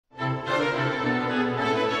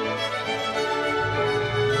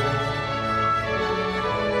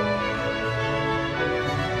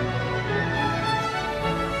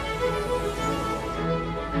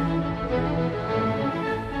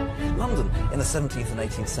the 17th and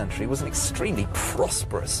 18th century was an extremely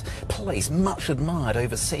prosperous place, much admired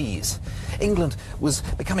overseas. England was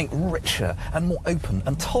becoming richer and more open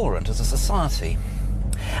and tolerant as a society.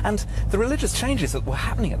 And the religious changes that were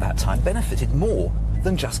happening at that time benefited more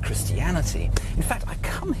than just Christianity. In fact, I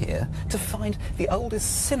come here to find the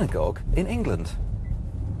oldest synagogue in England.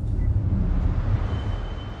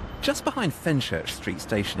 Just behind Fenchurch Street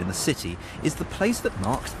Station in the city is the place that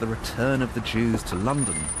marked the return of the Jews to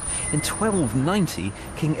London. In 1290,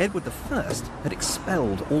 King Edward I had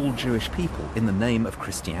expelled all Jewish people in the name of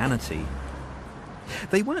Christianity.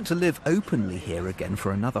 They weren't to live openly here again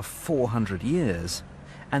for another 400 years.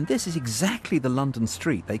 And this is exactly the London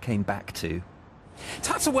street they came back to.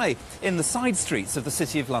 Tucked away in the side streets of the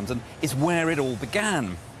City of London is where it all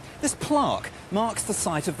began. This plaque marks the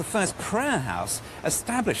site of the first prayer house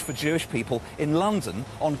established for Jewish people in London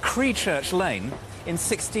on Church Lane in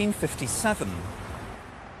 1657.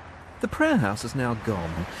 The prayer house is now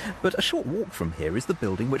gone, but a short walk from here is the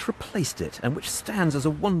building which replaced it and which stands as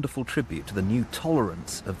a wonderful tribute to the new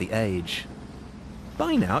tolerance of the age.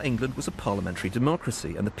 By now, England was a parliamentary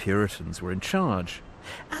democracy and the Puritans were in charge.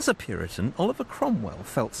 As a Puritan, Oliver Cromwell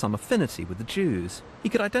felt some affinity with the Jews. He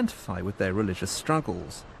could identify with their religious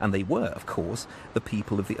struggles, and they were, of course, the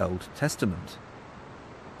people of the Old Testament.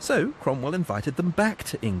 So Cromwell invited them back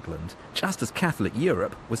to England, just as Catholic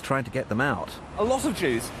Europe was trying to get them out. A lot of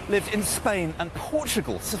Jews lived in Spain and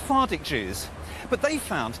Portugal, Sephardic Jews. But they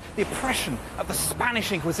found the oppression of the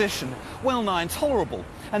Spanish Inquisition well nigh intolerable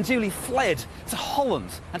and duly fled to Holland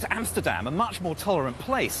and to Amsterdam, a much more tolerant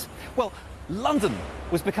place. Well, London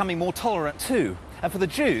was becoming more tolerant too, and for the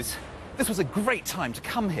Jews, this was a great time to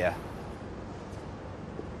come here.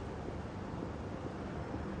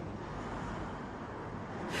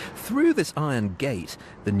 Through this iron gate,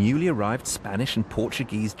 the newly arrived Spanish and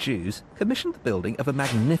Portuguese Jews commissioned the building of a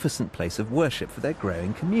magnificent place of worship for their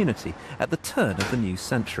growing community at the turn of the new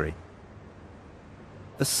century.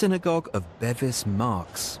 The Synagogue of Bevis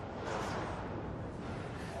Marks.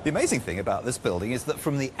 The amazing thing about this building is that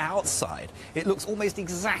from the outside, it looks almost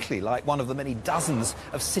exactly like one of the many dozens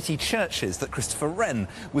of city churches that Christopher Wren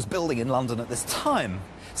was building in London at this time.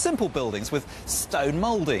 Simple buildings with stone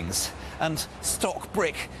mouldings and stock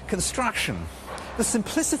brick construction. The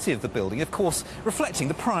simplicity of the building, of course, reflecting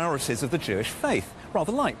the priorities of the Jewish faith,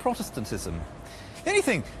 rather like Protestantism. The only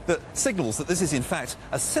thing that signals that this is in fact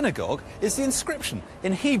a synagogue is the inscription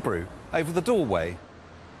in Hebrew over the doorway.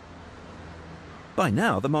 By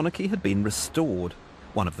now, the monarchy had been restored.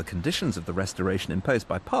 One of the conditions of the restoration imposed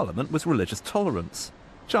by Parliament was religious tolerance.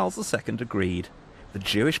 Charles II agreed. The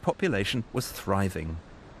Jewish population was thriving.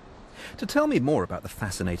 To tell me more about the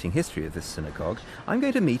fascinating history of this synagogue, I'm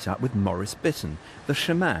going to meet up with Maurice Bitton, the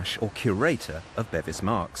shamash or curator of Bevis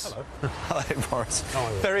Marks. Hello. Hello, Maurice. How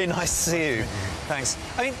are you? Very nice to see you. Thanks.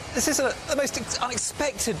 I mean, this is the most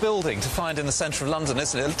unexpected building to find in the centre of London,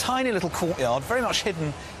 isn't it? A tiny little courtyard, very much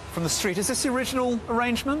hidden from the street. Is this the original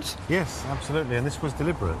arrangement? Yes, absolutely, and this was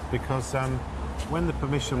deliberate because when the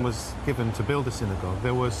permission was given to build a synagogue,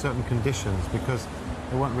 there were certain conditions because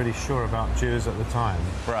they weren't really sure about Jews at the time.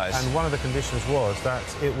 Right. And one of the conditions was that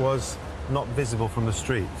it was not visible from the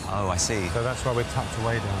street. Oh, I see. So that's why we're tucked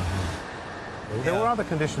away down here. Yeah. There were other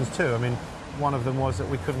conditions too. I mean, one of them was that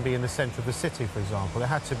we couldn't be in the centre of the city, for example. It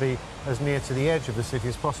had to be as near to the edge of the city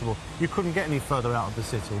as possible. You couldn't get any further out of the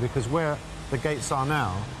city because where the gates are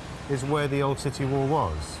now is where the old city wall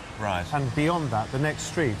was. Right. And beyond that, the next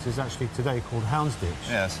street is actually today called Houndsditch.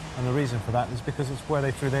 Yes. And the reason for that is because it's where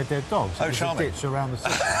they threw their dead dogs. Oh, it was charming. a ditch around the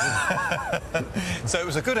city. So it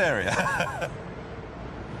was a good area.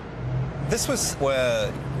 This was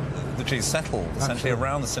where the Jews settled, essentially,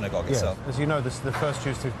 around the synagogue itself. Yes. As you know, the first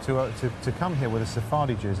Jews to come here were the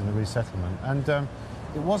Sephardi Jews in the resettlement. And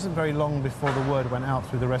it wasn't very long before the word went out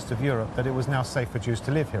through the rest of Europe that it was now safe for Jews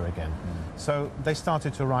to live here again. So they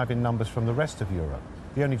started to arrive in numbers from the rest of Europe.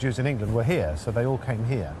 The only Jews in England were here, so they all came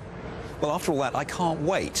here. Well, after all that, I can't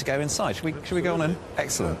wait to go inside. Should we go on in?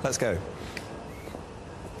 Excellent. Let's go.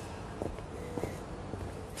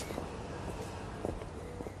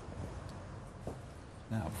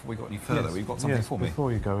 Now, before we go any further, we've got something for me.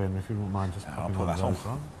 Before you go in, if you wouldn't mind just I'll popping put one of that on. those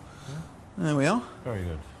on. Yeah. There we are. Very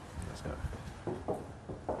good. Let's go.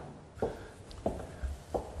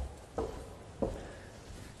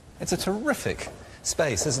 It's a terrific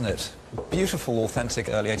space, isn't it? Beautiful, authentic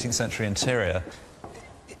early 18th century interior.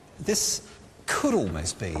 This could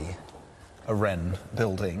almost be a Wren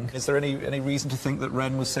building. Is there any reason to think that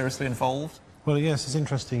Wren was seriously involved? Well, yes, it's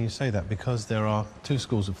interesting you say that because there are two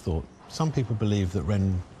schools of thought. Some people believe that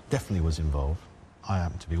Wren definitely was involved. I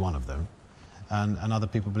happen to be one of them. and other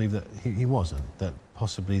people believe that he wasn't, that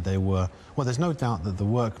possibly they were... Well, there's no doubt that the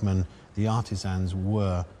workmen, the artisans,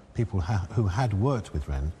 were people who had worked with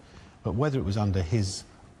Wren, but whether it was under his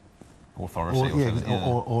authority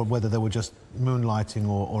or whether they were just moonlighting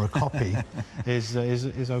or a copy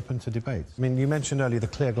is open to debate. I mean, you mentioned earlier the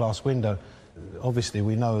clear glass window. Obviously,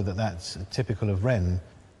 we know that that's typical of Wren,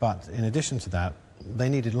 but in addition to that, they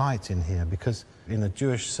needed light in here because in a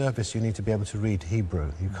Jewish service you need to be able to read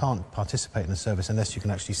Hebrew. You can't participate in a service unless you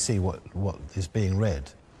can actually see what is being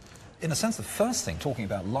read. In a sense, the first thing, talking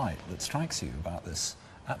about light, that strikes you about this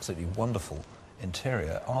absolutely wonderful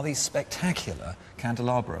interior are these spectacular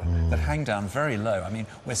candelabra that hang down very low. I mean,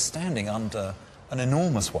 we're standing under an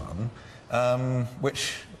enormous one,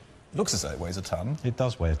 which looks as though it weighs a ton. It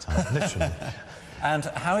does weigh a ton, literally. And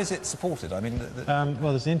how is it supported? I mean...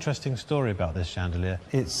 well, there's an interesting story about this chandelier.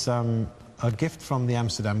 It's a gift from the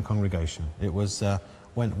Amsterdam congregation. It was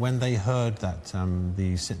when they heard that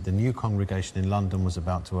the new congregation in London was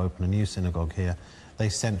about to open a new synagogue here, they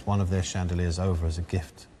sent one of their chandeliers over as a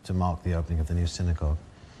gift to mark the opening of the new synagogue.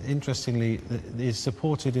 Interestingly, it's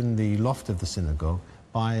supported in the loft of the synagogue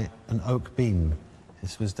by an oak beam.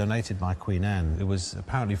 This was donated by Queen Anne. It was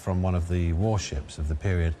apparently from one of the warships of the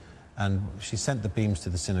period, and she sent the beams to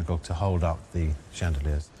the synagogue to hold up the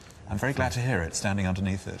chandeliers. I'm very glad to hear it, standing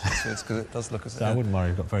underneath it. It's because it does look as... So I wouldn't worry,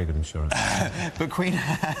 you've got very good insurance. But Queen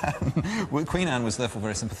Anne was therefore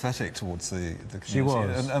very sympathetic towards the community. She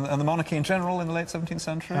was. And the monarchy in general in the late 17th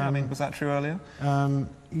century? I mean, was that true earlier?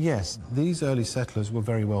 Yes. These early settlers were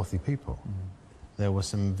very wealthy people. There were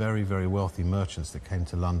some very, very wealthy merchants that came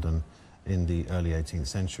to London in the early 18th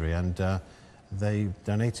century, and they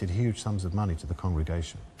donated huge sums of money to the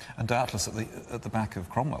congregation. And doubtless at the back of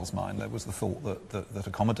Cromwell's mind there was the thought that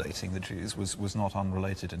accommodating the Jews was not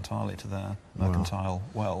unrelated entirely to their mercantile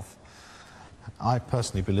wealth. I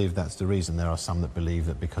personally believe that's the reason. There are some that believe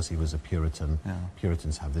that because he was a Puritan,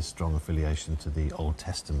 Puritans have this strong affiliation to the Old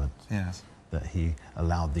Testament. Yes. That he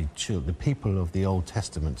allowed the people of the Old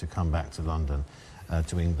Testament to come back to London,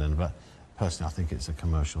 to England, but personally I think it's a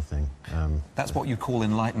commercial thing. That's what you call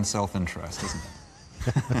enlightened self-interest, isn't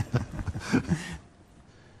it?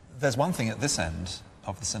 There's one thing at this end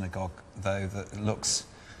of the synagogue, though, that looks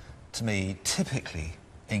to me typically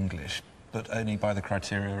English, but only by the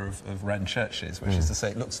criteria of Wren churches, which is to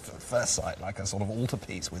say it looks at first sight like a sort of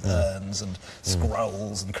altarpiece with urns and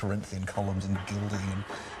scrolls and Corinthian columns and gilding and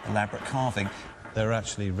elaborate carving. There are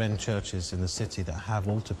actually Wren churches in the city that have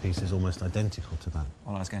altarpieces almost identical to that.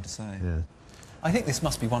 Well, I was going to say. Yeah. I think this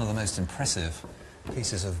must be one of the most impressive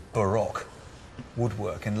pieces of Baroque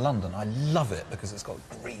woodwork in London. I love it because it's got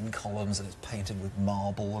green columns and it's painted with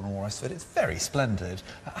marble and all the rest of it. It's very splendid.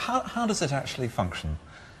 How does it actually function?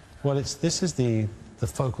 Well, this is the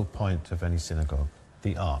focal point of any synagogue,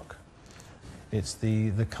 the Ark. It's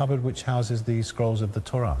the cupboard which houses the scrolls of the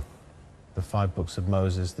Torah, the 5 books of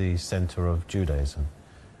Moses, the centre of Judaism.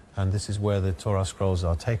 And this is where the Torah scrolls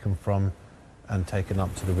are taken from and taken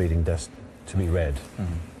up to the reading desk to be read.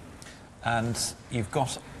 And you've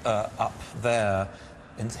got up there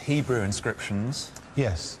in Hebrew inscriptions.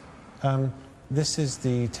 Yes. This is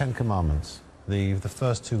the 10 Commandments, the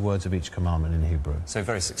first 2 words of each commandment in Hebrew. So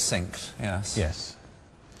very succinct, yes. Yes.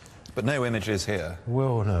 But no images here.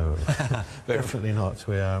 Well, no, definitely not.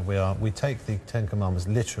 We take the 10 Commandments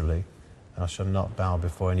literally. I shall not bow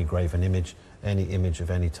before any graven image, any image of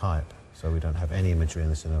any type. So we don't have any imagery in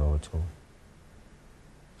the synagogue at all.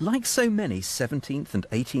 Like so many 17th and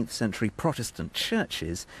 18th century Protestant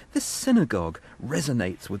churches, this synagogue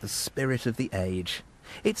resonates with the spirit of the age.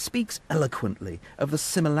 It speaks eloquently of the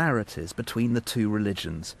similarities between the two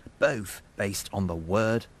religions, both based on the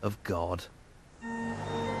Word of God.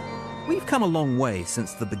 We've come a long way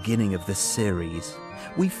since the beginning of this series.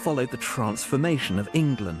 We've followed the transformation of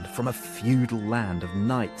England from a feudal land of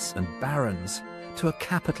knights and barons to a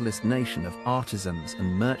capitalist nation of artisans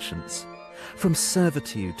and merchants, from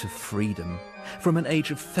servitude to freedom, from an age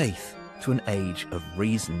of faith to an age of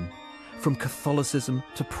reason, from Catholicism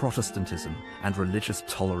to Protestantism and religious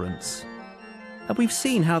tolerance. And we've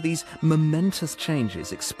seen how these momentous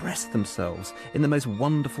changes express themselves in the most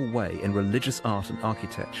wonderful way in religious art and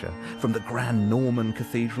architecture, from the grand Norman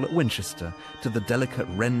Cathedral at Winchester to the delicate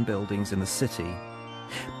Wren buildings in the city.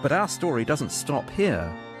 But our story doesn't stop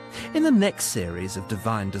here. In the next series of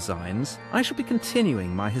Divine Designs, I shall be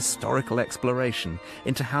continuing my historical exploration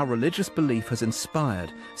into how religious belief has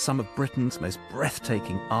inspired some of Britain's most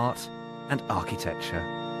breathtaking art and architecture.